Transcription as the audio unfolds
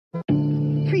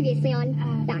Previously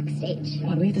on Backstage.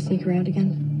 Why do we have to sneak around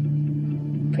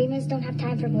again? Primas don't have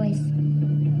time for boys.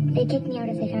 They'd kick me out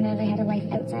if they found out I had a life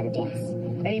outside of dance.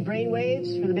 Any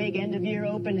brainwaves for the big end-of-year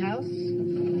open house?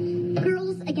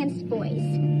 Girls against boys.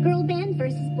 Girl band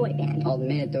versus boy band. I'll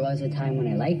admit there was a time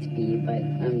when I liked B, but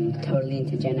I'm totally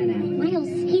into Jenna now. Miles,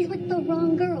 he's with the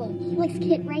wrong girl. He likes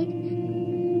Kit, right?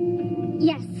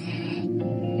 Yes.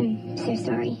 I'm so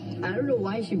sorry. I don't know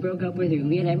why she broke up with you.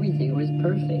 We had everything. It was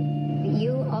perfect.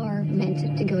 You are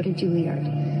meant to go to Juilliard.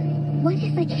 What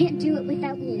if I can't do it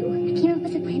without you? I came up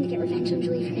with a plan to get revenge on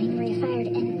Julie for getting Maria fired,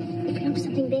 and if we don't do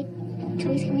something big,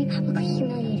 Julie's gonna be publicly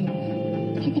humiliated.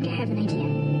 I think I have an idea.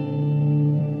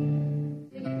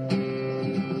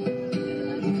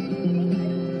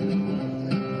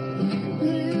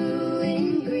 Blue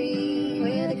and green,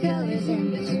 where the colors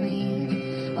in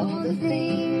between. All the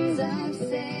things I've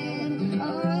said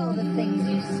are all the things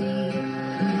you see.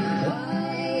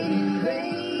 White and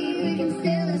gray, we can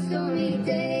sail a stormy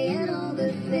day, and all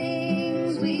the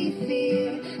things we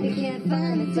fear, we can't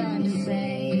find the time to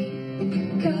say.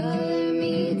 Color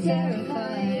me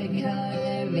terrified,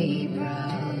 color me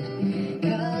proud,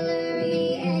 color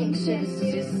me anxious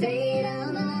to say it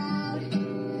out loud.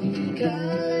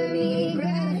 Color me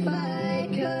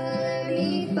gratified, color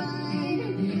me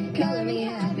fine, color me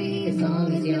happy as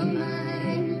long as you're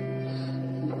mine.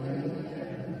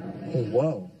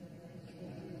 Whoa.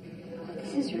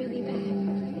 This is really bad.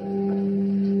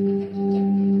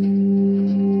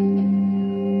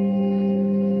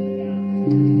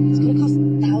 It's gonna cost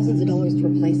thousands of dollars to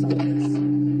replace all of this.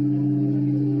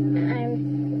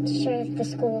 I'm sure the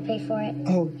school will pay for it.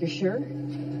 Oh, you're sure?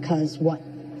 'Cause what?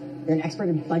 You're an expert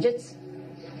in budgets?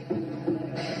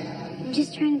 I'm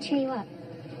just trying to cheer you up.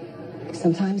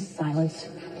 Sometimes silence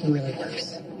really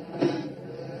works.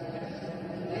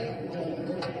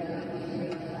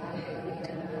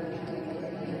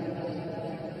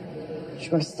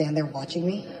 You're gonna stand there watching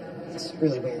me? It's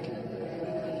really weird.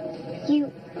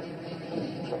 You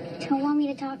don't want me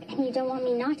to talk, and you don't want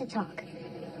me not to talk.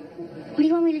 What do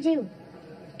you want me to do?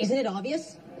 Isn't it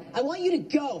obvious? I want you to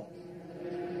go.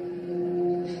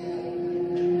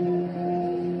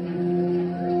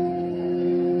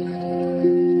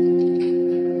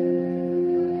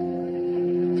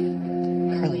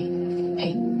 Carly,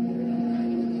 hey.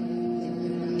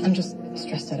 I'm just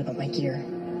stressed out about my gear.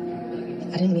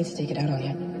 I didn't mean to take it out on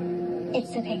you.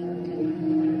 It's okay.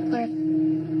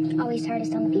 We're always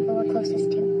hardest on the people we're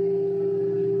closest to.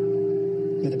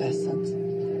 You're the best, sons.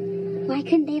 Why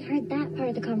couldn't they have heard that part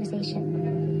of the conversation?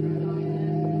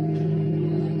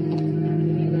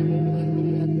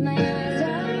 My eyes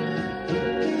are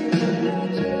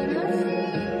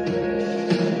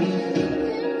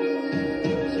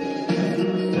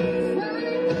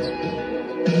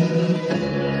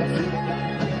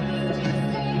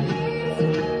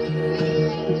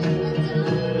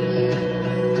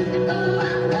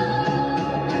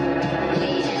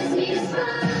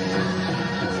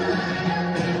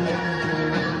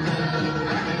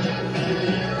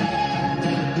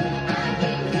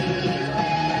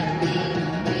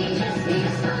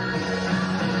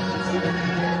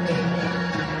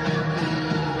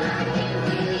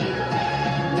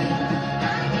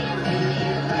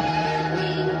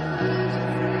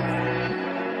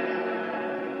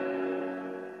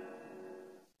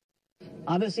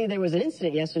Obviously, there was an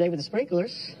incident yesterday with the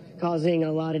sprinklers, causing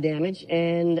a lot of damage,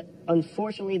 and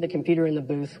unfortunately, the computer in the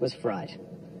booth was fried.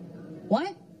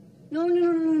 What?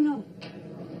 No.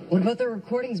 What about the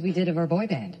recordings we did of our boy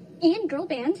band? and girl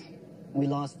band. We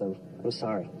lost them. I'm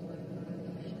sorry.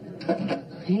 I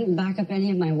didn't back up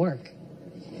any of my work.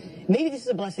 Maybe this is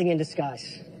a blessing in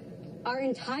disguise. Our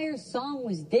entire song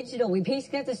was digital. We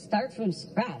basically had to start from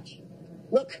scratch.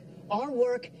 Look, our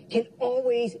work can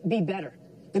always be better.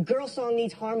 The girl song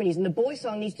needs harmonies, and the boy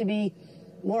song needs to be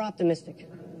more optimistic.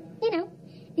 You know,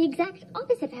 the exact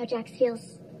opposite of how Jax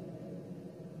feels.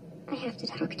 I have to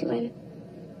talk to him.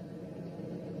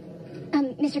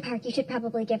 Mr. Park, you should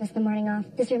probably give us the morning off.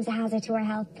 This room's a hazard to our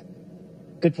health.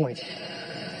 Good point.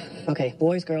 Okay,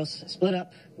 boys, girls, split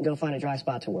up and go find a dry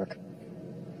spot to work.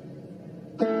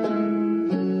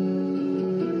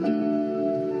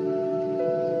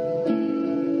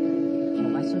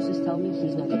 My sources tell me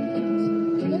he's not going to dance.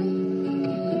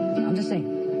 Really? I'm just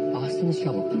saying, Austin is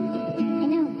trouble. I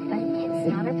know, but it's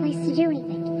not our place to do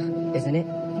anything. Isn't it?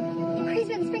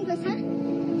 Crazy about the sprinklers, huh?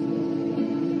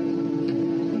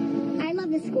 I love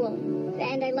this school,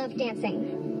 and I love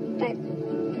dancing, but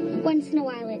once in a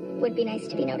while it would be nice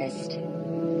to be noticed.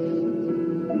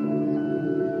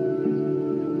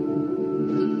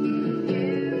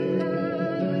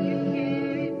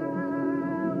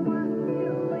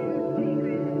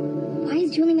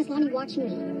 was Julie Miss Lonnie watching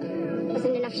me?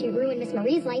 Wasn't enough she ruined Miss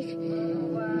Marie's life.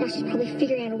 Now she's probably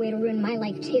figuring out a way to ruin my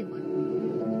life, too.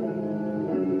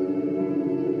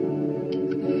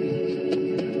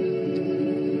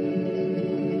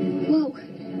 Whoa.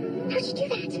 How'd you do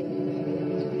that?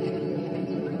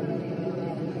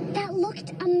 That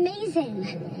looked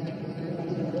amazing.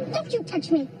 Don't you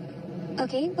touch me.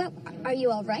 Okay, well, are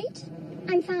you all right?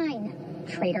 I'm fine.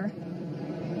 Traitor.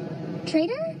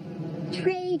 Traitor?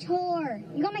 Traitor.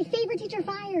 You got my favorite teacher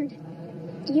fired.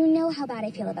 You know how bad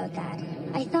I feel about that.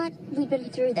 I thought we'd been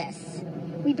through this.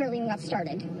 We barely even got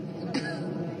started.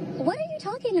 What are you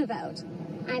talking about?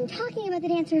 I'm talking about the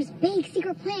dancer's big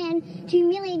secret plan to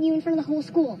humiliate you in front of the whole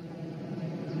school.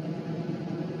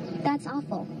 That's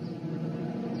awful.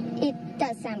 It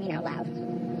does sound mean out loud.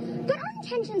 But our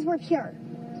intentions were pure.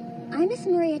 I miss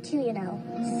Maria too, you know.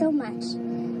 So much.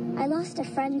 I lost a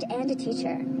friend and a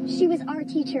teacher. She was our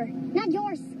teacher, not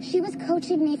yours. She was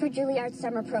coaching me for Juilliard's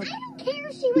summer program. I don't care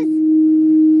if she was...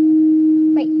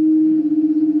 Wait.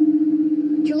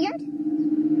 Juilliard?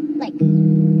 Like,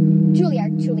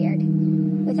 Juilliard.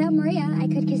 Without Maria, I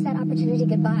could kiss that opportunity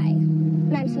goodbye.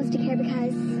 And I'm supposed to care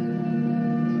because...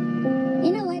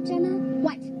 You know what, Gemma?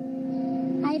 What?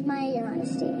 I admire your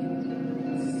honesty.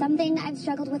 Something I've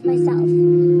struggled with myself.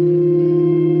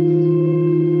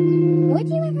 Would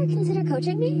you ever consider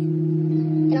coaching me?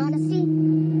 In honesty?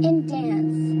 In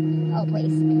dance. Oh,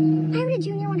 please. How would a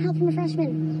junior want help from a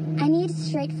freshman? I need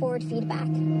straightforward feedback.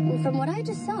 And from what I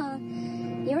just saw,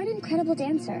 you're an incredible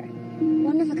dancer.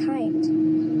 One of a kind.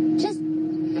 Just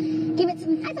give it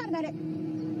some... I thought about it.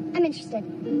 I'm interested.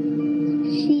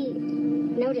 She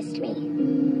noticed me.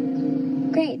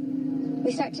 Great.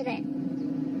 We start today.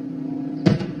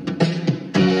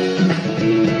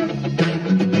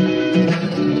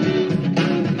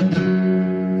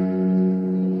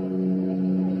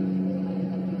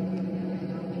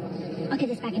 I'll get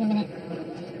this back in a minute.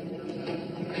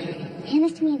 Hand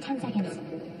this to me in 10 seconds.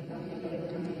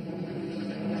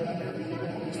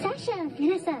 Sasha,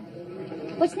 Vanessa,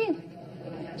 what's new?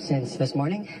 Since this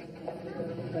morning?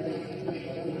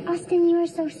 Austin, you are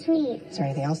so sweet. Is there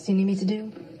anything else you need me to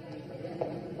do?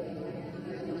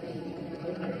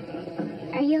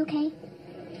 Are you okay?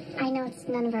 I know it's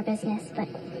none of our business, but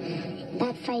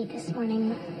that fight this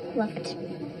morning looked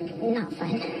not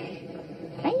fun.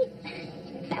 Fight?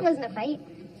 That wasn't a fight.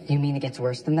 You mean it gets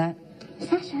worse than that?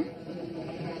 Sasha,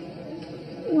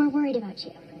 we're worried about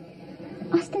you.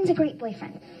 Austin's a great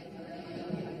boyfriend.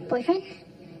 Boyfriend?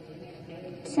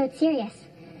 So it's serious.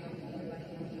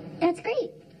 That's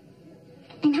great.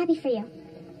 I'm happy for you.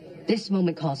 This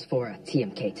moment calls for a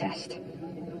TMK test.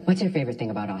 What's your favorite thing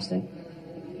about Austin?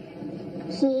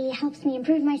 He helps me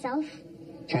improve myself.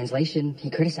 Translation, he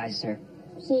criticizes her.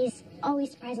 He's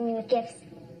always surprising me with gifts.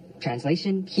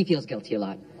 Translation, he feels guilty a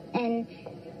lot. And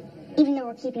even though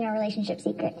we're keeping our relationship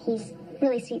secret, he's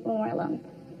really sweet when we're alone.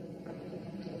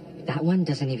 That one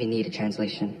doesn't even need a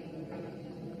translation.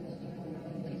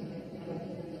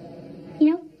 You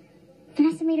know,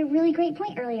 Vanessa made a really great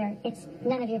point earlier. It's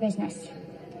none of your business.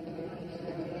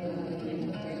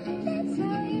 That's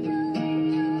how you know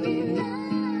when you're in love.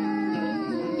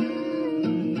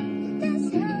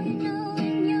 That's how you know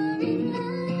when you're in love.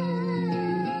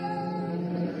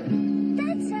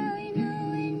 That's how you know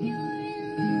when you're in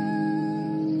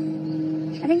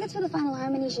love. I think that's where the final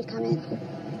harmony should come in.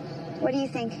 What do you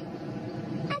think?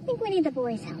 I think we need the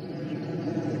boys' help.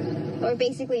 We're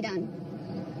basically done.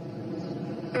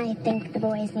 I think the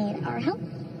boys need our help.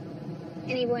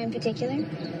 Any boy in particular?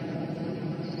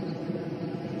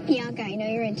 Bianca, I know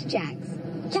you're into Jax.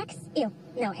 Jax? Ew,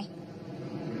 no way.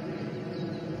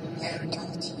 Who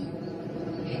told you?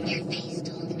 Your face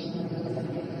told me.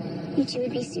 You two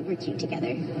would be super cute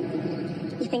together.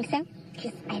 You think so?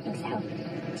 Because I think so.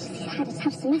 He's had a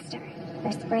tough semester.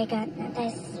 First breakup, now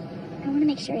this. I want to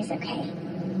make sure he's okay.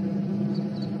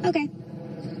 Okay.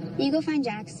 You go find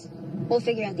Jax. We'll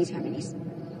figure out these harmonies.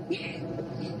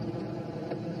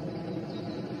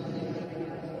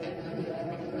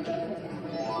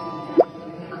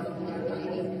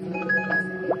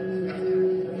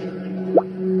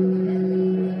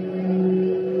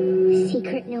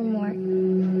 Secret no more.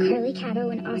 Carly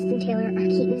Caddo and Austin Taylor are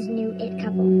Keaton's new it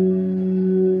couple.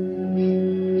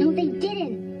 No, they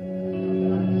didn't.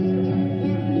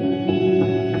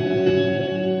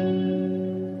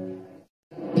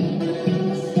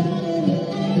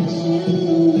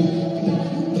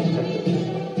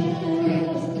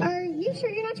 Are you sure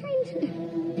you're not trying to?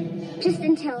 Just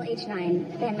until age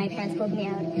 9, then my parents pulled me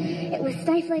out. It was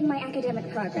stifling my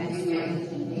academic progress.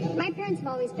 My parents have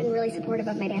always been really supportive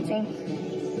of my dancing.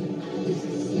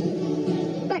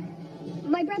 But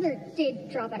my brother did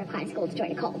drop out of high school to join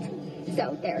a cult,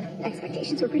 so their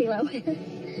expectations were pretty low.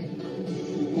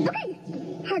 Okay,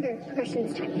 harder progression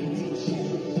this time.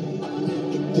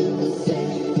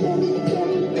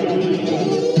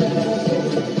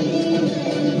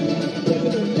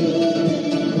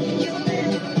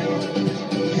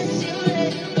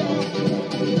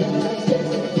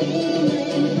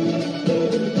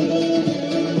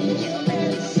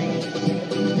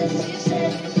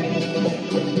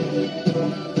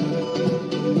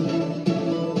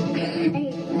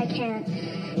 I can't.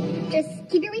 Just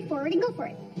keep your weight forward and go for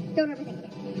it. Don't overthink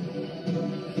it.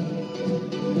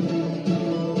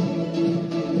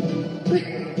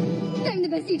 I'm the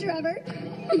best teacher ever.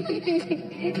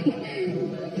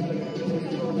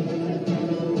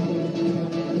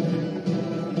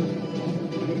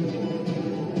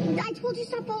 I told you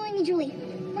stop following me, Julie.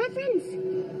 We're not friends.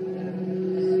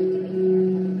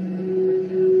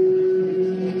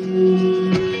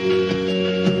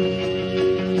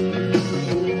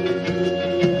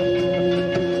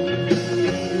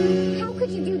 How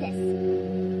could you do this?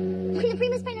 When the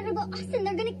Primas find out about Austin,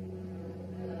 they're gonna...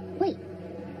 Wait.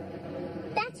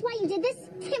 That's why you did this?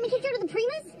 To get me kicked out of the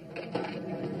Primas?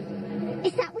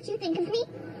 Is that what you think of me?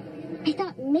 I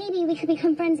thought maybe we could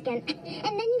become friends again.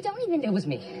 And then you don't even... It was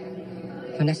me.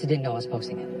 Vanessa didn't know I was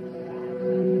posting it.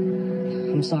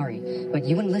 I'm sorry, but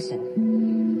you wouldn't listen.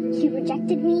 You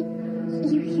rejected me.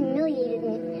 You humiliated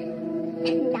me.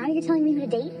 And now you're telling me who to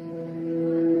date?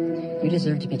 You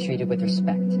deserve to be treated with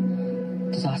respect.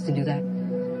 Does Austin do that?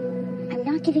 I'm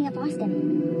not giving up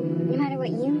Austin. No matter what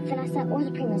you, Vanessa, or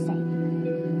the Primas say.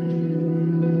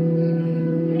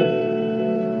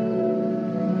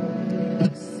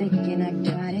 Sick and I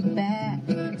got it back.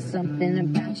 Something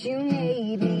about you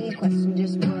made me question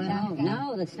just what I got.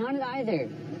 No, that's not it either.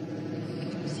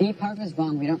 See, part was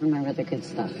wrong. We don't remember the good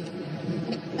stuff.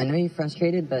 I know you're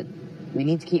frustrated, but we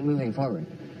need to keep moving forward.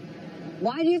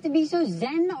 Why do you have to be so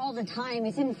zen all the time?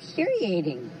 It's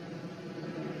infuriating.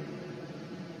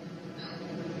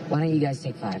 Why don't you guys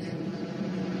take 5?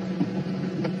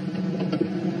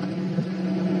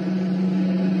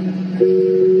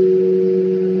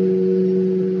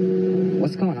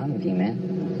 What's going on with you, man?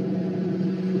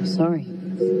 I'm sorry.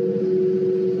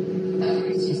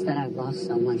 It's just that I've lost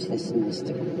so much this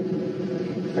semester.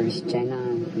 First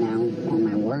Jenna, now all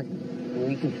my work.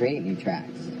 We can create new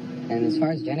tracks. And as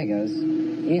far as Jenna goes,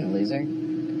 you didn't lose her.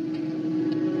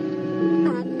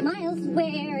 Miles,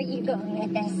 where are you going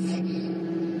with this?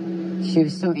 She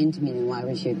was so into me, then why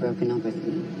would she have broken up with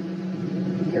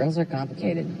me? Girls are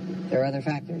complicated. There are other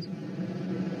factors.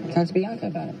 Talk to Bianca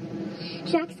about it.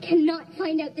 Jax cannot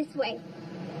find out this way.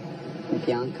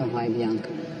 Bianca, why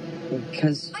Bianca?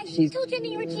 Because I she's... told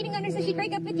Jenny you were cheating on her so she'd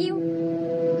break up with you.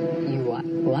 You what?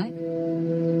 What?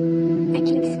 I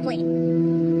can explain.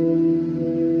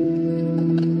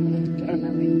 Don't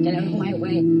remember. Get out of my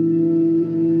way.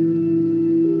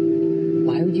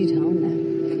 Why would you tell him that?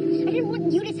 I didn't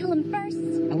want you to tell him first.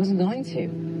 I wasn't going to.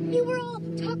 You were all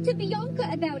talk to Bianca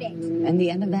about it. And the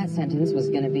end of that sentence was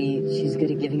going to be, she's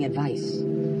good at giving advice.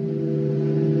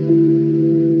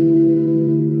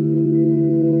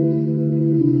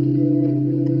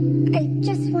 I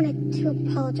just wanted to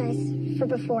apologize for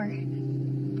before.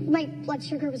 My blood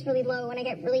sugar was really low and I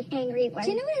get really angry when...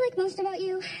 Do you know what I like most about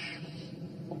you?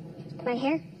 My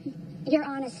hair? Your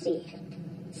honesty.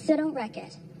 So don't wreck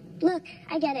it. Look,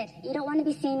 I get it. You don't want to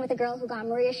be seen with a girl who got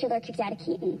Maria Schiller kicked out of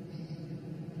Keaton.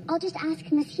 I'll just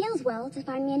ask Miss Healeswell to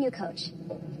find me a new coach.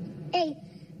 A,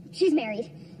 she's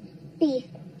married. B,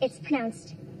 it's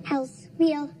pronounced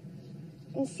Hellswheel.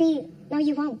 And C, no,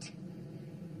 you won't.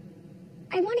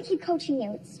 I want to keep coaching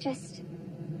you. It's just...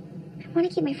 I want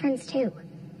to keep my friends too.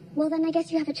 Well, then I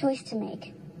guess you have a choice to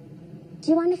make.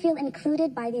 Do you want to feel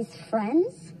included by these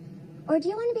friends? Or do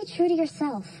you want to be true to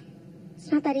yourself?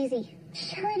 It's not that easy.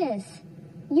 Sure it is.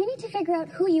 You need to figure out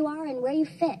who you are and where you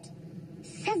fit.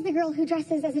 Says the girl who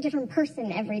dresses as a different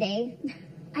person every day.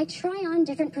 I try on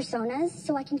different personas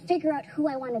so I can figure out who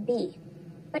I want to be.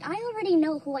 But I already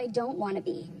know who I don't want to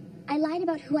be. I lied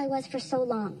about who I was for so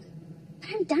long.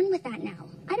 But I'm done with that now.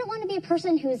 I don't want to be a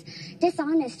person who's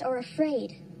dishonest or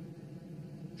afraid.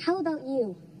 How about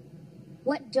you?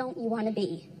 What don't you want to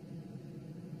be?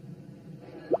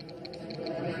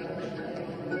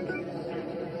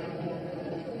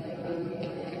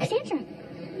 Cassandra,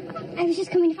 I was just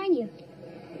coming to find you.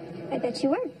 I bet you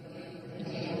were.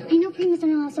 I know Prima's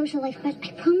don't allow social life, but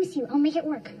I promise you, I'll make it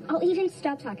work. I'll even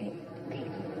stop talking. Okay.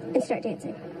 And start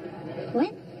dancing.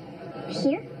 What?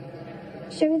 Here?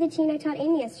 Show me the teen I taught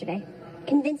Amy yesterday.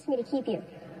 Convinced me to keep you.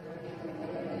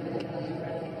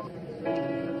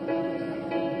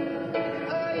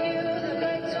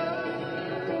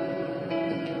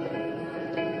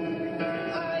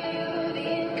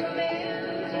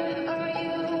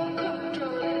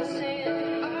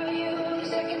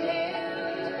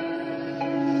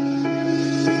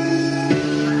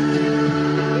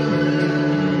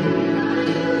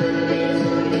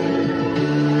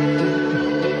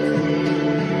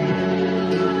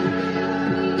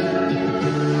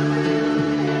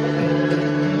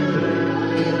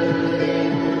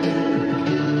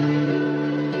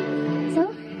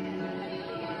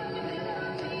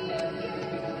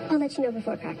 let you know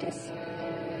before practice.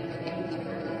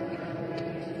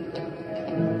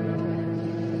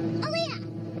 Aaliyah!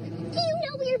 Do you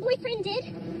know what your boyfriend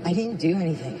did? I didn't do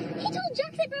anything. He told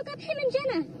Jax I broke up him and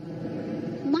Jenna.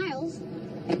 Miles,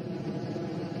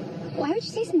 why would you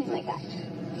say something like that?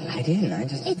 I didn't. I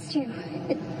just... It's true.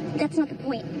 But that's not the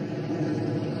point.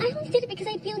 I only did it because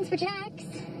I had feelings for Jax.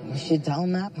 You should tell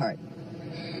him that part.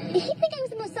 He'd think I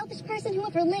was the most selfish person who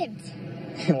ever lived.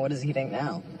 What does he think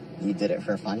now? You did it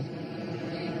for fun?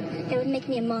 That would make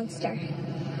me a monster.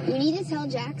 You need to tell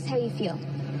Jax how you feel.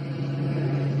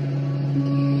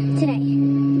 Today.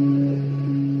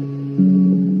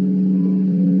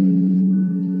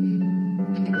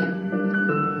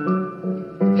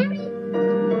 Howdy!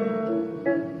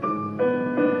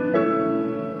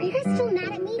 Are you guys still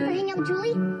mad at me for hanging out with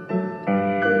Julie?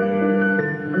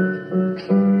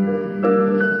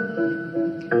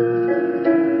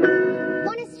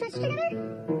 Want to stretch together?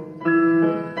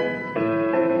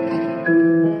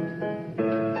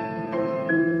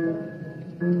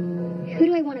 Who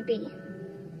do I want to be?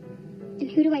 And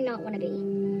who do I not want to be?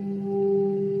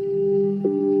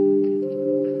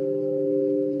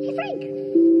 Hey, Frank!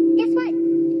 Guess what?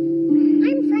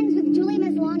 I'm friends with Julie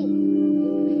Maslany.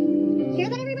 Hear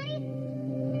that, everybody? I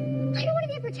don't want to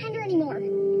be a pretender anymore.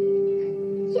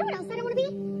 You know what else I don't want to be?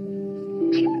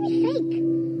 I don't want to be fake.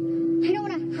 I don't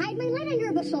want to hide my light under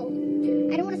a bushel.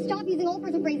 I don't want to stop using old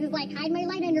person phrases like hide my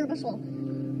light under a bushel.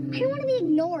 I don't want to be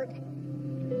ignored.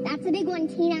 That's a big one,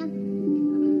 Tina.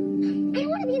 I don't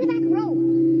want to be in the back row.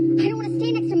 I don't want to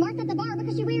stand next to Martha at the bar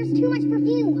because she wears too much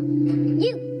perfume.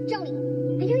 You, Joey,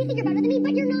 I know you think you're better than me,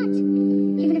 but you're not.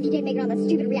 Even if you did make it on that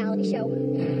stupid reality show.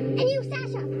 And you,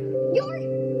 Sasha, you're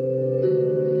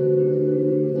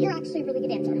actually a really good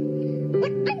dancer.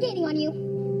 But I'm gaining on you.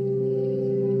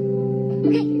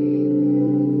 Okay.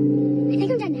 I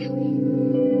think I'm done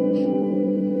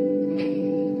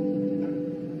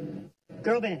now.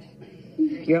 Girl band,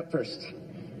 you're up first.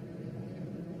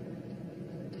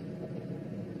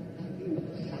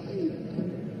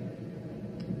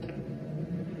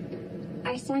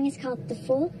 Our song is called The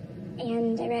Fool,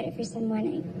 and I wrote it for someone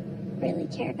I really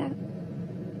care about.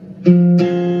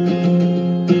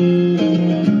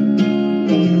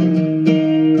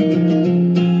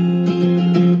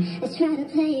 I try to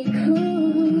play it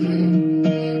cool,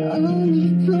 only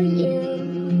for you.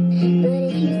 But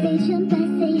if you say jump, I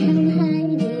say how high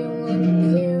do you want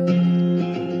to?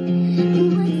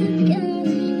 What's a girl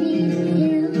need to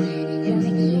do? You're a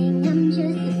king, I'm just a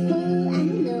fool. I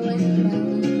know. When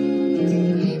I'm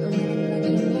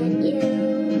looking at you,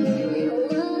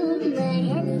 whoa, my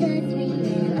head starts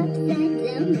spinning upside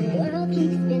down. The world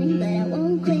keeps spinning, but I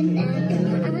won't quit now.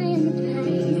 Got my eye on the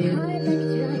prize, heart like a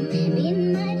drum,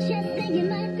 beating my chest, thinking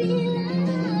might be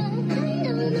love. I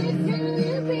know it might sound a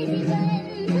little crazy, but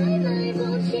my mind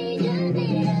won't change. I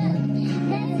made it up.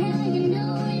 That's how you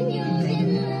know when you're in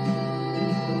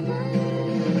love.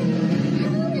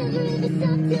 I'll never ever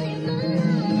stop till you're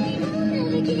mine. I'll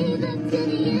never give up till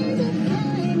the end of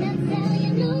time. That's how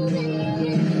you know when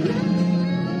you're in love.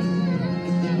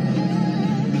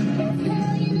 That's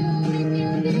how you know when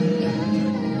you're in love.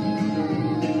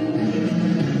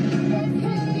 That's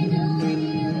how you know when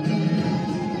you're in love.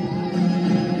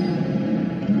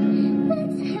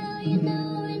 That's how you know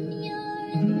when you're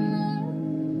in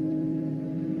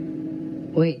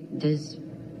love. Wait, does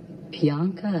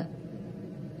Bianca...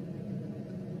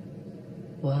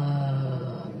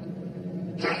 Whoa.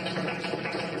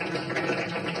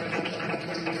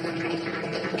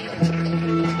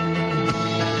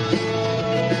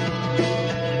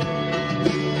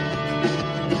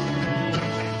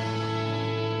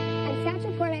 I'm sad to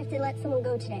report I have to let someone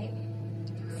go today.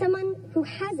 Someone who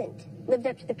hasn't lived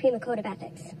up to the Prima Code of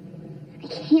Ethics. I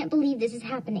can't believe this is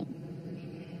happening.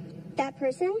 That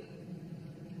person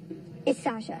is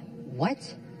Sasha.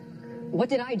 What? What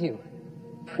did I do?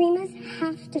 Primas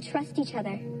have to trust each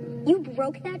other. You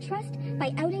broke that trust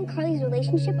by outing Carly's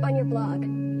relationship on your blog.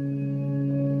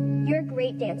 You're a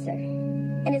great dancer.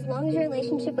 And as long as your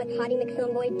relationship with Hottie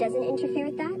McFilmboy doesn't interfere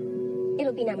with that,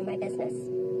 it'll be none of my business.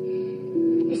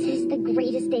 This is the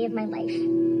greatest day of my life.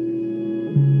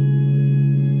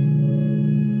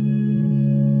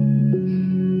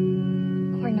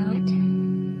 Or not.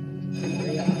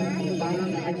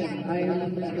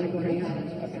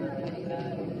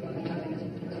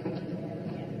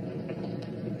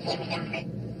 Should we talk?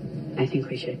 I think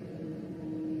we should.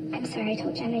 I'm sorry I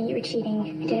told Jenna you were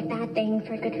cheating. I did a bad thing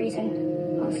for a good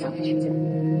reason. Well, a selfish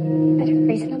reason. But a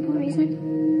reasonable reason.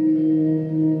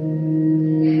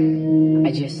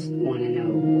 I just want to know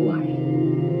why.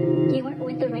 You weren't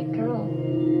with the right girl.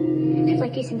 It's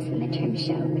like you you since the midterm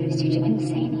show, but I was too chicken to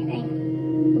say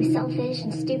anything. It was selfish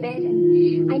and stupid,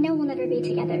 and I know we'll never be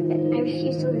together, but I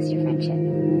refuse to lose your friendship.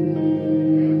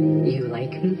 You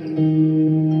like me?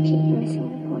 Okay, you're missing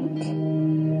the point.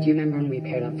 Do you remember when we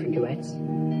paired up for duets?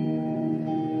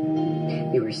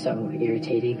 You were so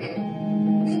irritating.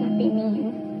 Let's not be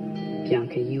mean.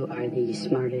 Bianca, you are the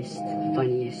smartest,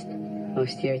 funniest,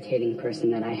 most irritating person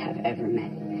that I have ever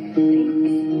met. Thanks.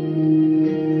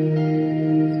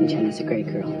 And Jenna's a great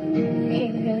girl.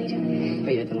 Okay, we really don't.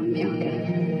 But you're the one, Bianca.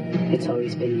 It's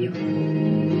always been you.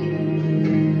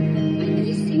 Why did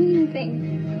you say anything?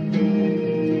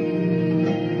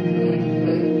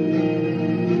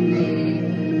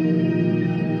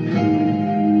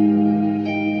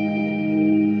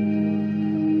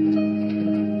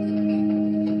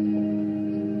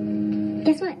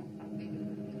 Guess what?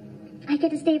 I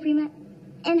get to stay at pre-med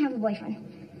and have a boyfriend.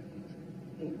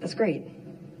 That's great.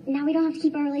 Now we don't have to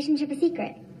keep our relationship a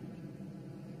secret.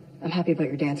 I'm happy about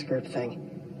your dance group thing.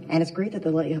 And it's great that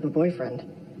they'll let you have a boyfriend.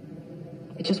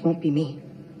 It just won't be me.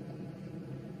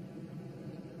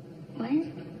 What?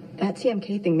 That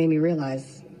TMK thing made me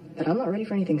realize that I'm not ready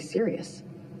for anything serious.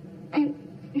 Me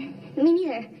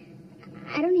neither.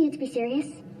 I don't need it to be serious.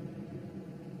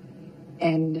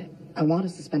 And I want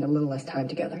us to spend a little less time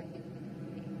together.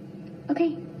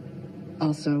 Okay.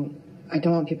 Also, I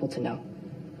don't want people to know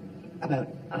about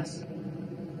us.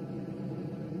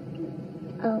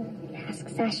 I'll ask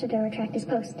Sasha to retract his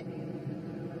post.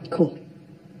 Cool.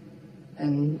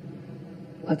 And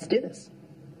let's do this.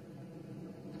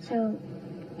 So,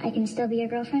 I can still be your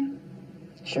girlfriend?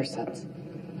 Sure, Sets.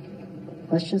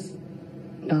 Let's just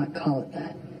not call it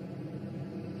that.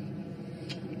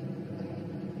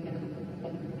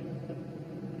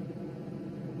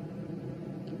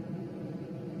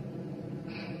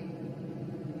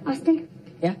 Austin?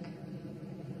 Yeah?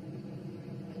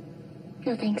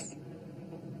 No thanks.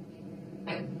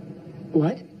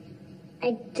 What?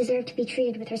 I deserve to be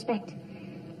treated with respect.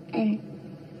 And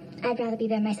I'd rather be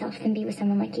by myself than be with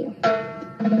someone like you.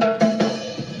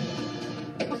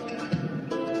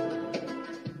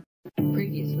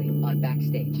 Previously on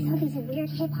Backstage. I saw these weird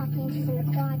hip-hop dancers in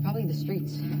the quad. Probably the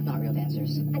streets, not real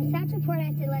dancers. I'm sad to report I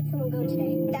have to let someone go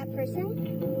today. That person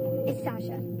is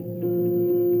Sasha.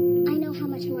 I know how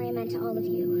much more I meant to all of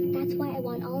you. That's why I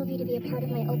want all of you to be a part of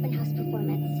my open house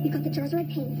performance. We got the jars of red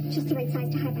paint, just the right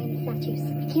size to hide behind the statues.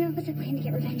 I came up with a plan to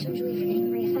get revenge on Julie for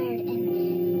getting Maria fired,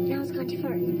 and now it's gone too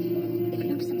far. If we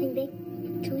don't do something big,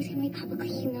 Julie's gonna be publicly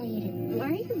humiliated. Why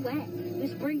are you wet? The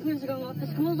sprinklers are going off. The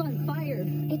school's on fire.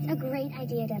 It's a great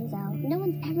idea, Denzel. No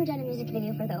one's ever done a music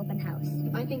video for the open house.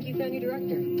 I think you found your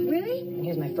director. Really? And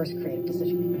here's my first creative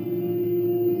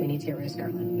decision. We need to get rid of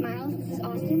Scarlett. Miles, this is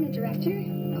Austin, the director.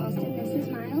 Austin, this is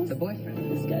Miles. The boyfriend.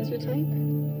 This guy's your type?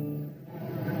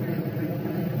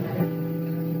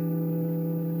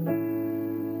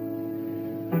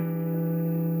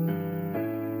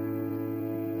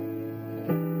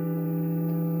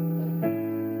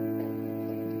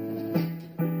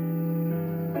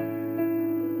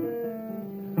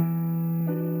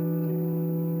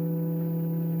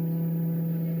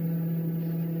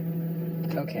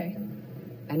 Okay.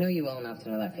 I know you well enough to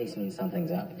know that face means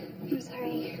something's up. I'm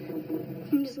sorry.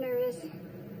 I'm just nervous.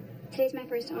 Today's my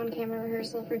first on-camera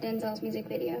rehearsal for Denzel's music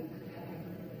video.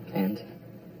 And?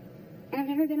 And I've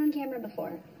never been on camera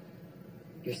before.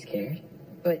 You're scared?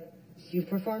 But you've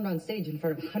performed on stage in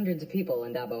front of hundreds of people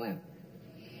in Dabo M.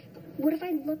 What if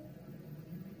I look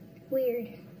weird?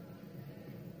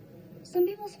 Some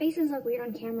people's faces look weird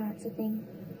on camera, that's the thing.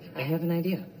 I have an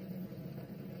idea.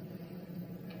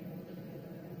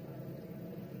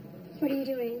 What are you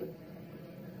doing?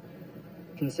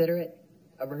 Consider it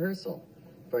a rehearsal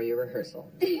for your rehearsal.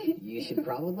 You should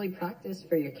probably practice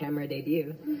for your camera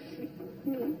debut.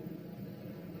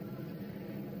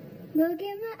 Look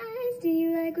in my eyes, do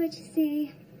you like what you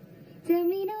see? Tell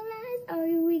me no lies, are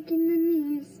you weak in the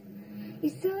knees?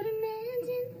 You're so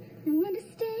demanding, no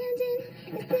understanding.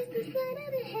 Is this the sleight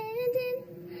of the hand in?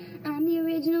 I'm the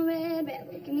original red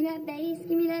rebel. Give me that bass,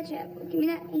 give me that treble, give me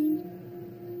that beat.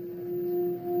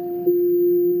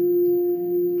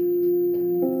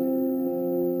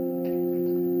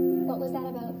 What was that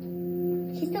about?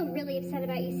 She's still really upset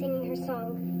about you singing her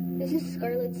song. This is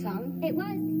Scarlett's song. It was.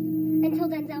 Until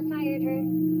Denzel fired her.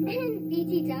 And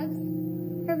BT Dubs.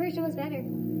 Her version was better.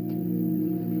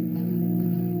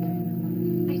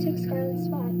 I took Scarlett's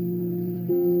spot.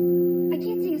 I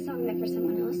can't sing a song meant for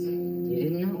someone else. You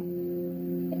didn't know.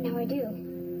 But now I do.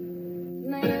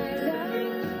 My eyes are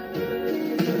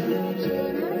what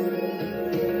can I see?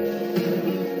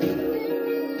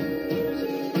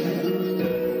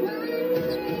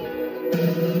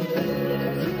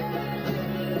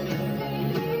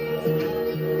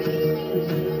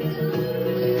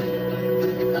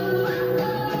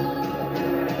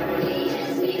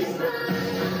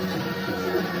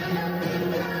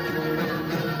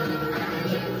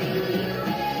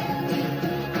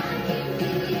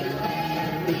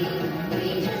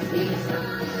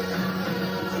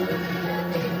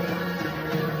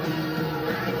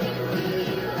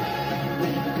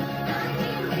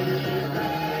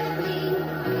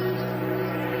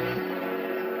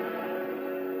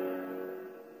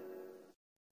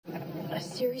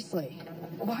 Seriously,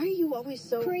 why are you always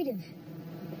so Creative.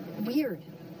 weird?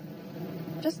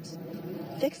 Just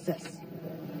fix this.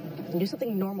 And do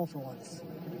something normal for once.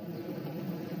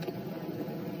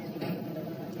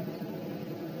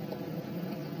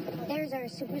 There's our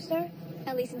superstar.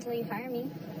 At least until you fire me.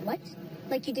 What?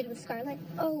 Like you did with Scarlett?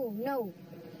 Oh, no.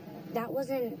 That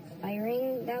wasn't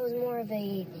firing. That was more of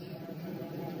a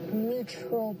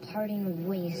mutual parting of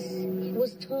ways. It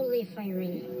was totally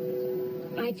firing.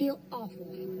 I feel awful.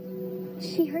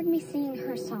 She heard me singing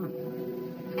her song.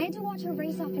 I had to watch her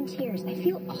race off in tears. I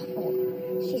feel awful.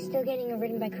 She's still getting a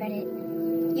written by credit.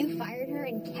 You fired her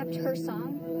and kept her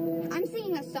song? I'm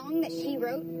singing a song that she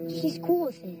wrote. She's cool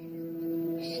with it.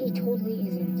 She totally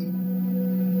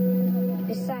isn't.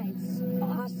 Besides,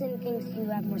 Austin thinks you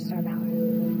have more star power.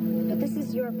 But this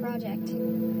is your project.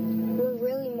 We're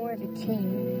really more of a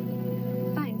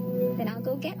team. Fine. Then I'll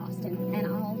go get Austin, and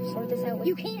I'll sort this out with...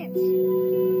 You can't!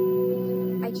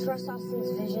 I trust Austin's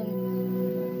vision,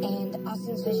 and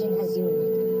Austin's vision has you in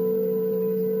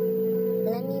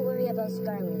it. Let me worry about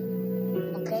Scarlett,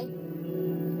 okay?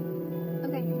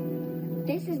 Okay.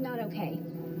 This is not okay.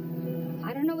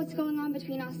 I don't know what's going on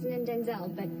between Austin and Denzel,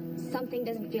 but something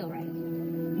doesn't feel right.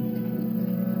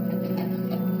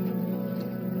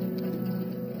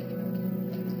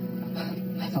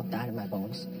 I felt that in my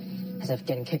bones. As if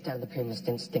getting kicked out of the Primus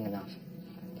didn't sting enough.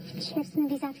 Did you have some of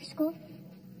these after school?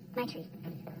 My treat.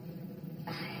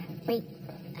 Wait,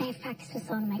 I have practice with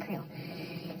song in my crew.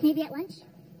 Maybe at lunch?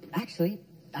 Actually,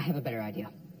 I have a better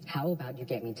idea. How about you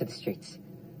get me to the streets?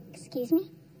 Excuse me?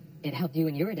 It helped you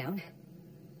when you were down.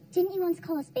 Didn't you once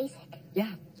call us basic?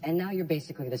 Yeah, and now you're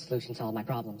basically the solution to all my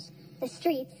problems. The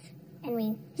streets, and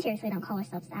we seriously don't call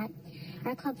ourselves that,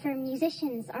 are a club for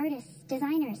musicians, artists,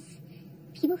 designers,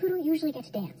 people who don't usually get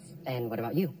to dance. And what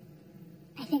about you?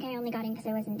 I think I only got in because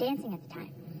I wasn't dancing at the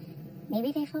time.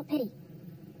 Maybe they felt pity.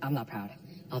 I'm not proud.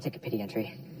 I'll take a pity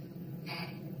entry.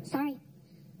 Sorry.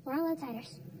 We're all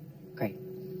outsiders. Great.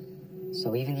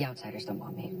 So even the outsiders don't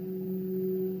want me.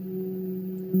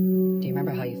 Do you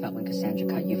remember how you felt when Cassandra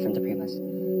cut you from the Primas?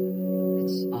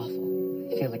 It's awful.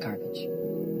 I feel like garbage.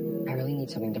 I really need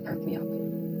something to perk me up.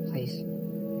 Please.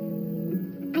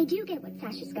 I do get what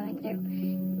Sasha's going through.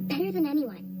 Better than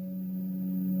anyone.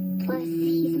 Plus,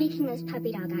 he's making those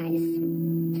puppy dog eyes.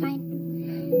 Fine.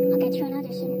 I'll get you an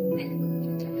audition.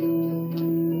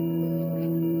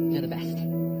 You're the best.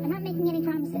 I'm not making any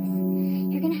promises.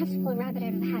 You're gonna have to pull a rabbit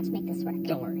out of a hat to make this work.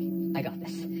 Don't worry. I got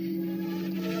this.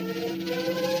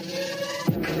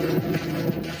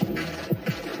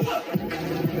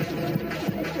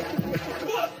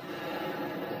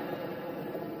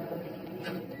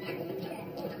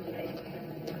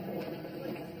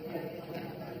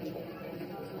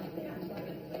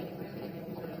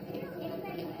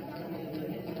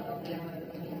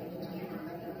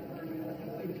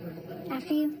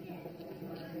 After you.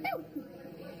 No!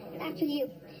 After you.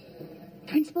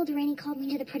 Principal Durrani called me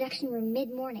to the production room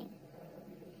mid-morning.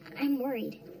 I'm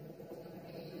worried.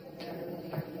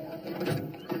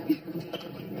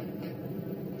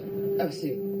 Have a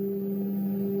seat.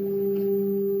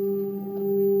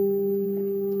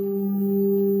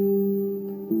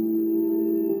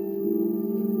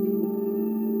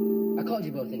 I called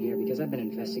you both in here because I've been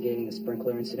investigating the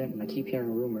sprinkler incident, and I keep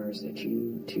hearing rumors that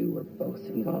you two were both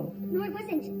involved. No, I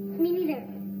wasn't. Me neither.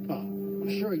 Oh, I'm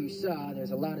sure you saw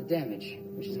there's a lot of damage,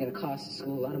 which is going to cost the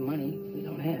school a lot of money we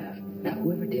don't have. Now,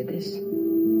 whoever did this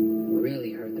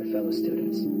really hurt their fellow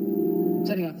students.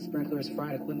 Setting off the sprinklers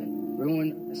fried equipment,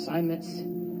 ruined assignments,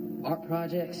 art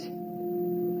projects. Does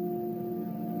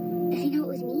he know it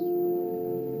was me?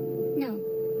 No.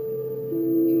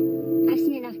 I've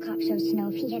seen enough cop shows to know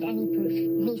if he had any proof,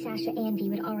 me, Sasha, and V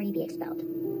would already be expelled.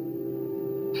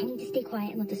 I need to stay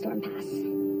quiet and let the storm pass.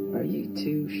 Are you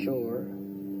too sure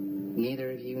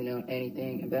neither of you know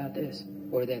anything about this?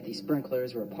 Or that the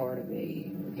sprinklers were part of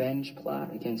a revenge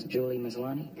plot against Julie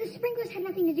Maslany? The sprinklers had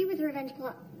nothing to do with the revenge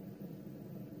plot.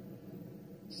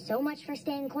 So much for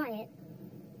staying quiet.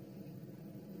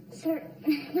 Sir,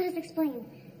 let us explain.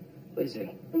 What is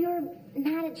it? We were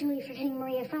mad at Julie for getting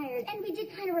Maria fired, and we did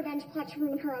plan a revenge plot to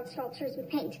ruin her own sculptures with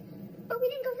paint. But we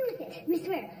didn't go through with it, we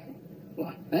swear.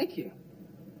 Well, thank you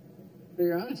for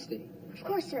your honesty. Of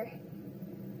course, sir.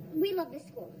 We love this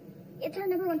school. It's our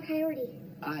 #1 priority.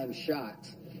 I am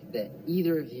shocked that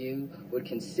either of you would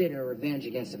consider revenge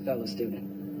against a fellow student.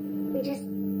 We just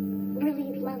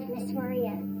really love Miss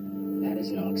Maria. That is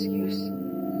no excuse.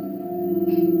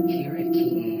 Here at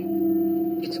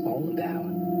Keaton, it's all about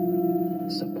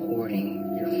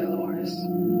supporting your fellow artists.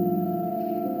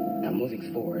 Now, moving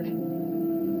forward,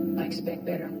 I expect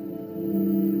better.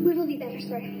 We will be better,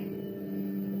 sir.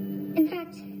 In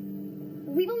fact,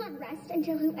 We will not rest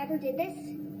until whoever did this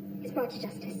is brought to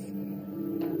justice.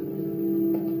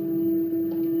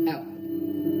 Out.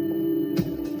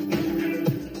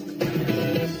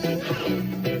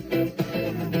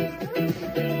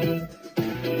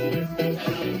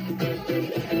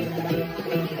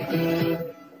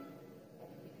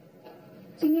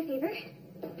 Do me a favor.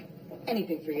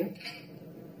 Anything for you.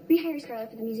 Rehire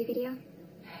Scarlett for the music video.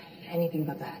 Anything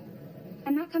but that.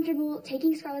 I'm not comfortable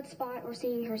taking Scarlett's spot or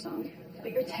singing her song.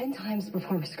 But you're 10 times the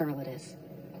performer Scarlett is.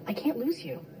 I can't lose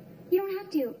you. You don't have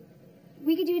to.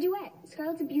 We could do a duet.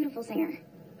 Scarlett's a beautiful singer.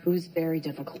 Who's very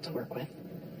difficult to work with.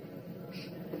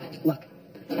 Look.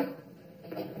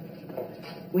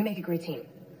 We make a great team,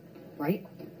 right?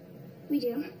 We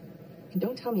do. And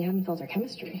don't tell me you haven't felt our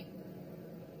chemistry.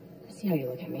 I see how you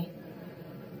look at me.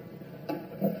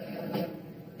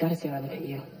 Gotta see how I look at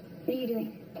you. What are you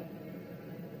doing?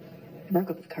 I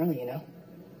broke up with Carly, you know.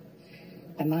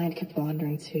 My mind kept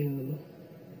wandering to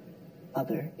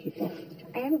other people.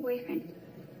 I have a boyfriend.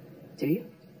 Do you?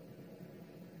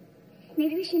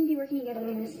 Maybe we shouldn't be working together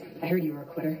on this. I heard you were a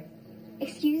quitter.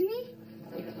 Excuse me?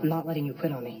 I'm not letting you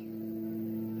quit on me.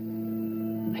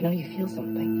 I know you feel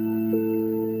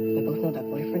something. We both know that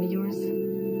boyfriend of yours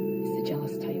is the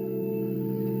jealous type.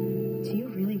 Do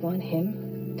you really want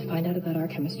him to find out about our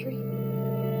chemistry?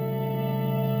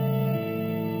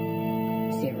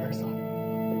 See you at rehearsal.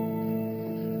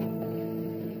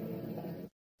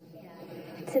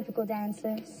 Typical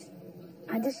dancers.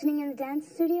 Auditioning in the dance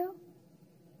studio?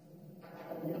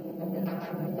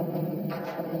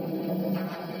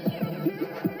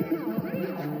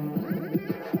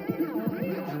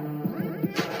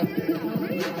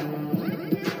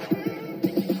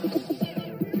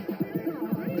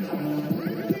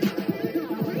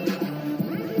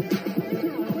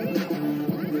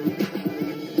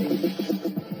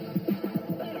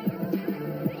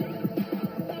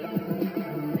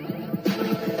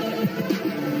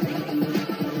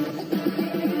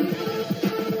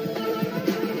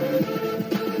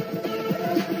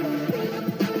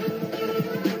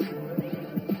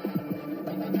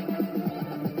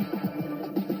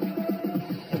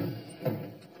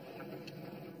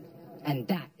 And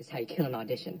that is how you kill an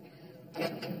audition.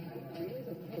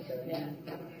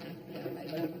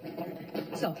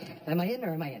 So, am I in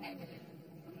or am I in?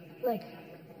 Look,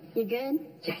 you're good,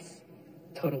 Yes.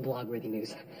 Total blog-worthy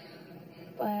news.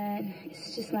 but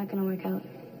it's just not gonna work out.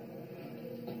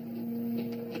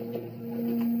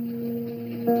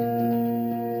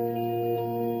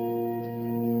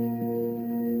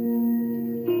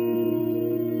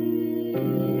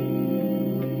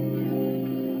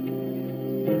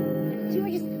 You were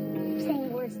just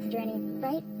saying words to Drenny,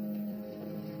 right?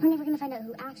 We're never gonna find out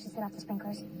who actually set off the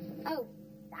sprinklers. Oh,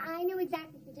 I know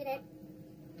exactly who did it.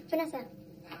 Vanessa.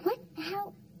 What?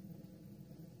 How?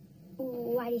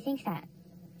 Why do you think that?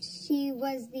 She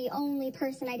was the only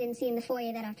person I didn't see in the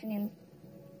foyer that afternoon.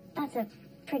 That's a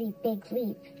pretty big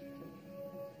leap.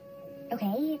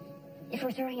 Okay, if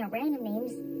we're throwing out random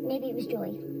names, maybe it was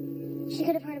Julie. She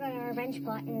could have heard about our revenge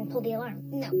plot and pulled the alarm.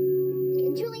 No.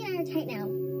 Julie and I are tight now.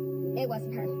 It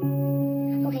wasn't her.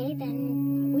 Okay,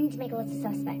 then we need to make a list of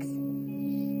suspects.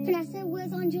 Vanessa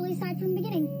was on Julie's side from the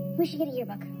beginning. We should get a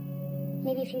yearbook.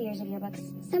 Maybe a few years of yearbooks.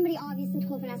 Somebody obviously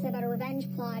told Vanessa about a revenge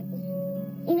plot.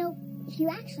 You know, if you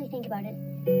actually think about it,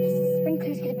 the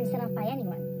sprinklers could have been set off by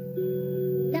anyone.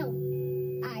 No.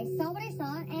 I saw what I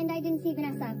saw, and I didn't see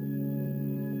Vanessa.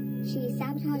 She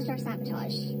sabotaged our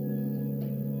sabotage.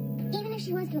 Even if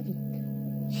she was guilty,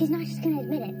 she's not just gonna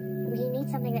admit it. We need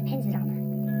something that pins it on her.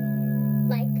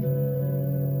 Like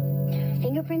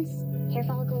fingerprints, hair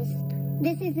follicles.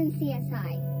 This isn't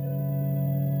CSI.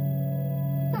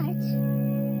 But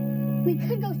we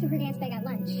could go through her dance bag at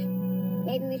lunch.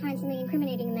 Maybe we find something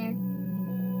incriminating in there.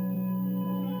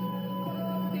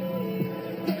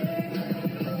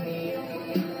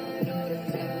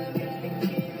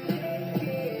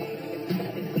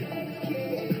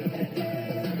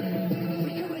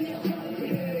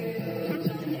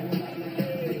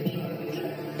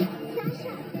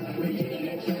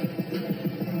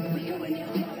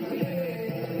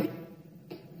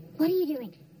 What are you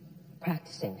doing?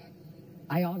 Practicing.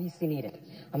 I obviously need it.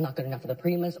 I'm not good enough for the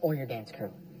Primas or your dance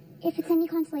crew. If it's any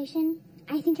consolation,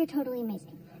 I think you're totally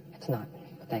amazing. It's not.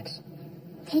 Thanks.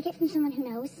 Take it from someone who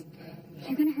knows.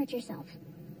 You're gonna hurt yourself.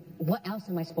 What else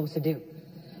am I supposed to do?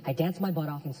 I danced my butt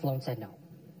off and Sloane said no.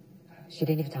 She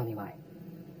didn't even tell me why.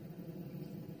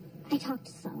 I talked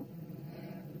to Sloan.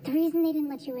 The reason they didn't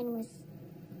let you in was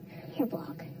your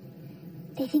blog.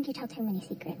 They think you tell too many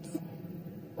secrets.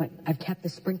 But I've kept the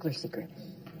sprinkler secret.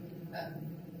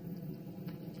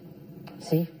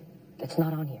 See? It's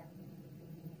not on here.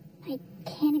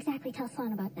 can't exactly tell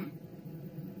Sloan about that.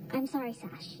 I'm sorry,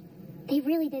 Sash. They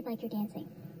really did like your dancing.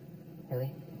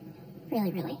 Really?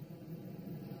 Really, really.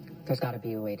 There's gotta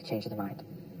be a way to change their mind.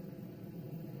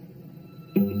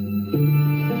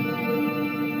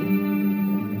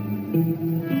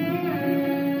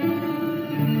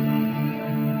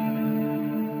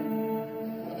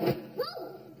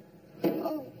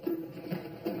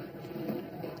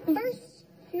 First,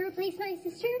 you replaced my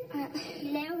sister.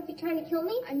 Now you're trying to kill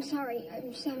me? I'm sorry.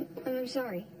 I'm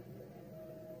sorry.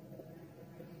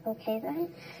 Okay, then.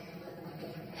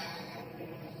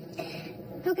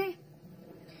 Okay.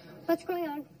 What's going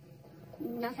on?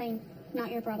 Nothing.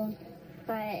 Not your problem.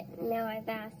 But now I've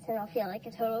asked, and I'll feel like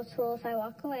a total tool if I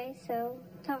walk away, so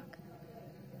talk.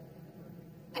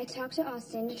 I talked to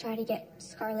Austin to try to get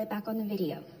Scarlett back on the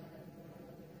video.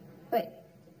 But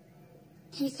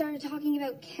he started talking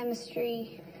about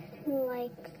chemistry.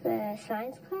 Like the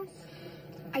science class?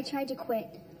 I tried to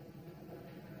quit.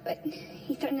 But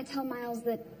he threatened to tell Miles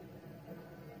that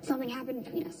something happened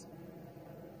between us.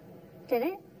 Did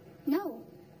it? No.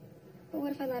 But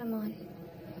what if I let him on?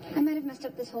 I might have messed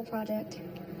up this whole project.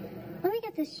 Let me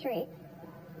get this straight.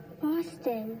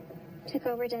 Austin took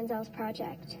over Denzel's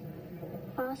project.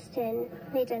 Austin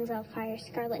made Denzel fire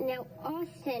Scarlett. Now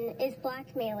Austin is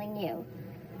blackmailing you.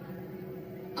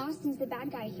 Austin's the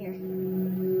bad guy here.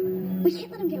 We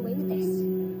can't let him get away with this.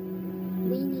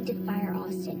 We need to fire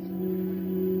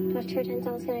Austin. Not sure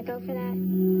Denzel's gonna go for that.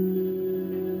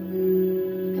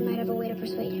 I might have a way to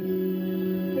persuade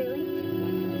him. Really?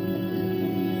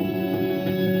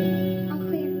 All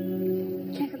clear.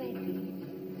 Check her bag.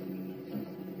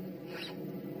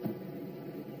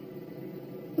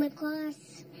 Lip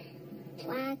gloss.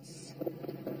 Flats.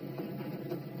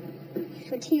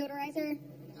 Foot deodorizer.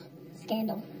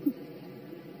 Scandal.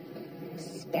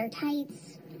 Spare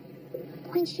tights.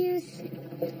 Point shoes.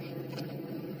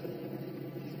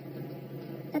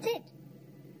 That's it.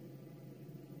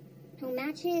 No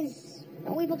matches,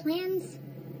 no evil plans,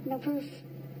 no proof.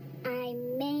 I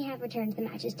may have returned the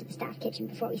matches to the staff kitchen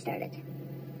before we started.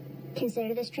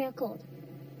 Consider this trail cold.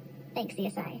 Thanks,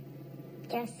 CSI.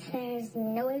 Guess there's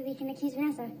no way we can accuse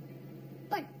Vanessa.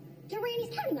 But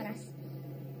Durani's counting on us.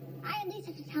 I at least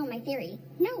have to tell him my theory.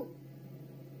 No.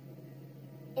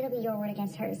 It'll be your word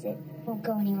against hers. It won't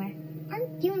go anywhere.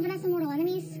 Aren't you and Vanessa mortal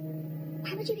enemies?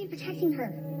 Why would you be protecting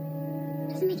her?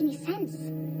 Doesn't make any sense.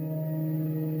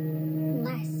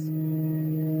 Unless...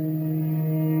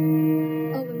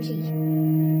 OMG.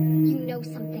 You know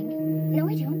something. No,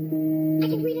 I don't. I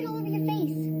can read it all over your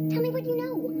face. Tell me what you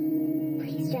know.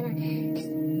 Please, Jenna,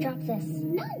 just drop this.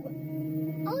 No!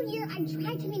 All year I've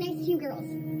tried to be nice to you girls.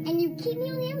 And you keep me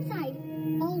on the outside.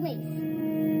 Always.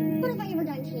 What have I ever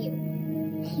done to you?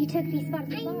 You took these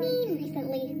spots. I mean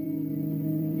recently.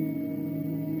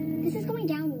 This is going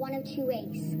down one of two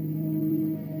ways.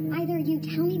 Either you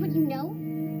tell me what you know,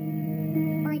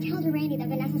 or I tell Durandi that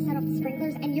Vanessa set off the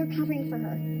sprinklers and you're covering for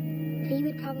her. V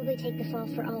would probably take the fall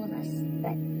for all of us,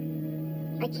 but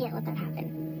I can't let that happen.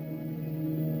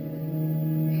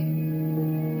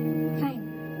 Fine.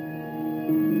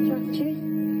 You want the truth?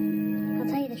 I'll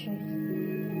tell you the truth.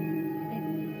 But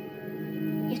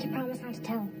you have to promise not to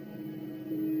tell.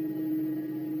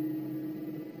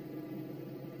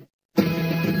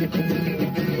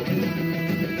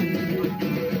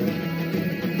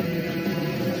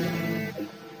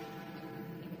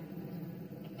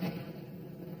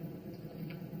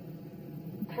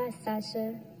 Pass,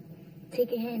 Sasha.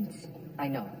 Take a hint. I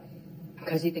know.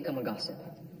 Because you think I'm a gossip.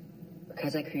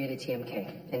 Because I created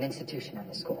TMK, an institution at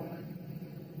the school.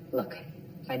 Look,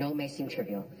 I know it may seem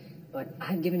trivial, but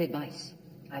I've given advice.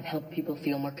 I've helped people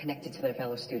feel more connected to their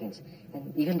fellow students,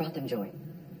 and even brought them joy.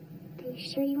 Are you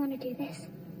sure you want to do this?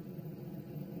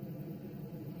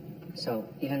 So,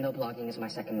 even though blogging is my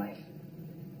second life,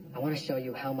 I want to show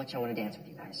you how much I want to dance with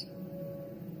you guys.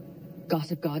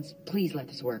 Gossip gods, please let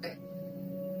this work.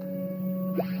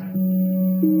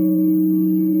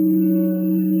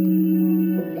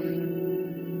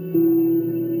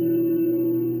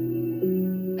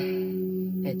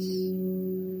 It's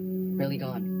really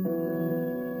gone.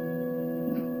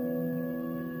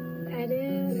 That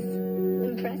is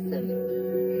impressive.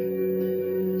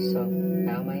 So,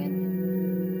 now am I in?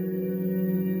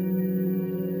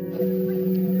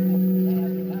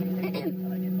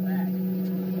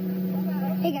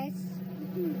 Hey guys.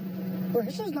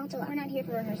 Rehearsal's not till we're not here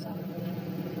for rehearsal.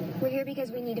 We're here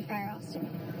because we need to fire Austin.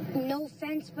 No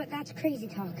offense, but that's crazy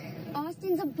talk.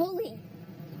 Austin's a bully.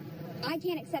 I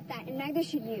can't accept that, and neither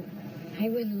should you. I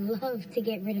would love to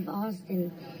get rid of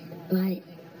Austin, but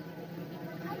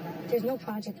There's no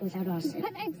project without us.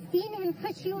 But I've seen him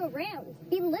push you around,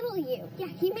 belittle you. Yeah,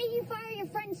 he made you fire your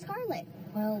friend Scarlett.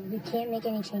 Well, we can't make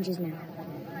any changes now.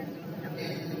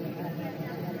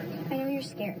 I know you're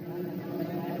scared.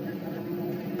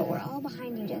 But we're all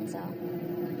behind you, Denzel.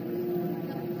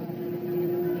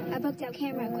 I booked out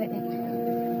camera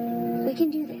equipment. We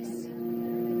can do this.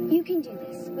 You can do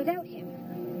this without him.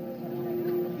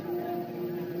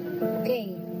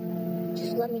 Okay,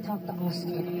 just let me talk to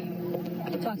Austin.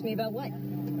 Talk to me about what?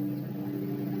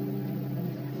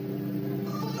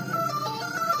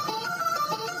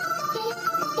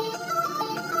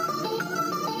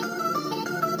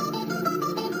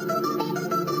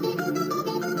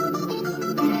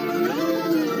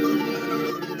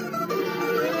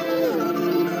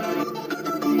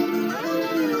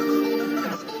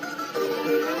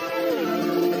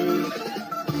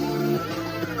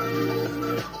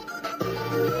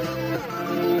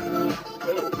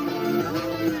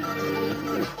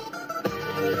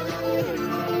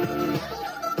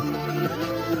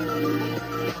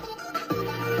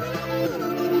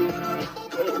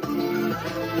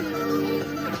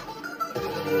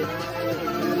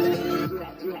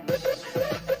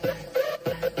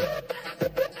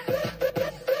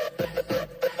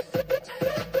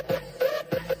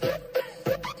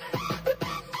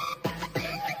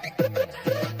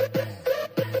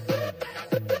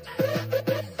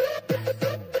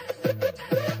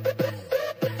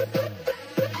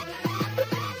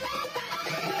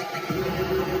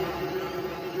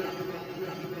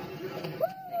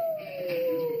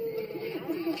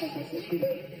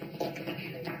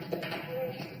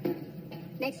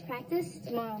 Next practice,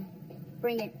 tomorrow.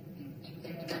 Bring it.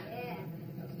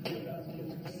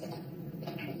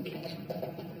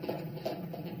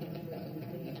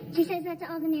 He says that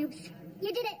to all the noobs.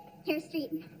 You did it, Hair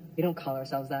Street. We don't call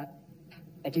ourselves that.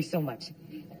 Thank you so much.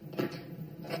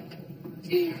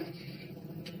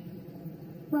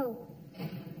 Whoa.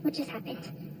 What just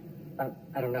happened?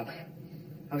 I don't know.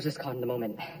 I was just caught in the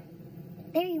moment.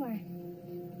 There you are.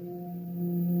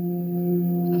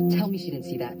 Oh, tell me she didn't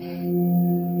see that.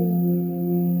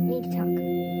 Need to talk.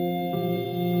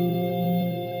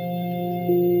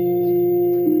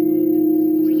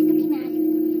 Please don't be mad.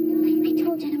 I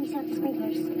told Jenna we set up the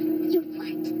sprinklers. You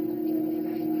what?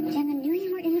 Jenna knew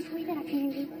you were in this way that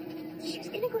afternoon. She was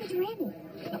gonna go to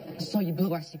Duran. So you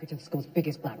blew our secret to the school's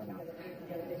biggest blabbermouth.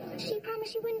 She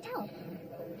promised she wouldn't tell.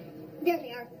 There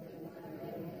they are.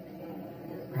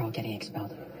 We're all getting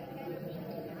expelled.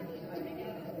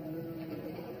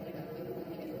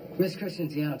 Miss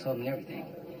Christianziano told me everything.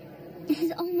 This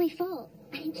is all my fault.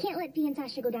 I can't let Dee and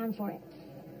Sasha go down for it.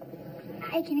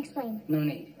 I can explain. No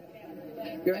need.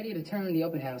 Your idea to turn the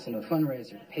open house into a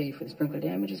fundraiser to pay for the sprinkler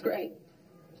damage is great.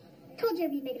 Told you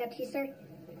we'd make it up to you, sir.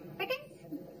 Right, guys?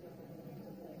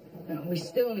 Now, we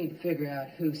still need to figure out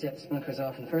who set the sprinklers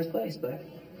off in the first place, but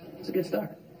it's a good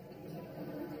start.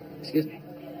 Excuse me.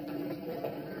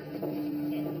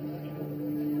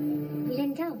 You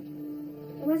didn't tell.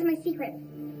 It wasn't my secret.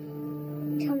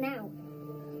 Until now.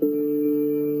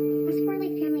 Us four are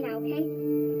like family now, okay?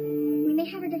 We may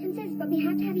have our differences, but we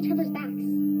have to have each other's backs.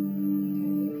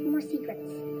 No more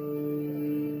secrets.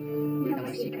 No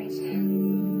more secrets.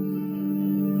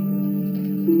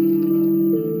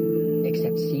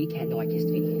 Except C can't know I kissed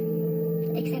V.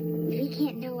 Except V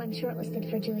can't know I'm shortlisted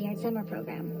for Juilliard summer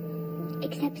program.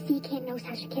 Except C can't know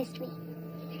Sasha kissed me.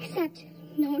 Except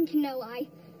no one can know I...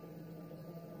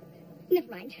 Never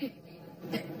mind.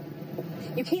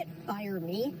 You can't fire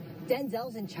me.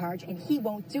 Denzel's in charge, and he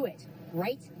won't do it,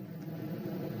 right?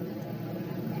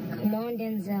 Come on,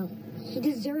 Denzel. He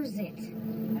deserves it.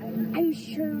 I'm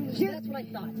sure you're... That's what I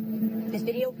thought. This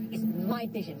video is my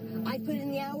vision. I put in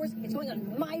the hours. It's going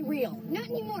on my reel. Not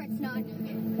anymore, it's not.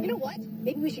 You know what?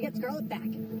 Maybe we should get Scarlett back.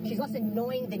 She's less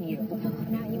annoying than you.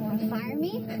 Now you want to fire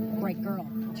me? Great girl.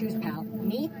 Choose, pal.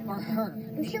 Me or her?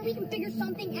 I'm sure we can figure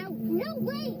something out. No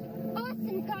way!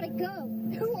 Austin's gotta go.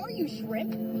 Who are you,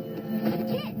 Shrimp?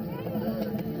 Kid!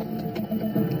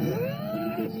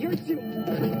 You're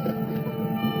doomed.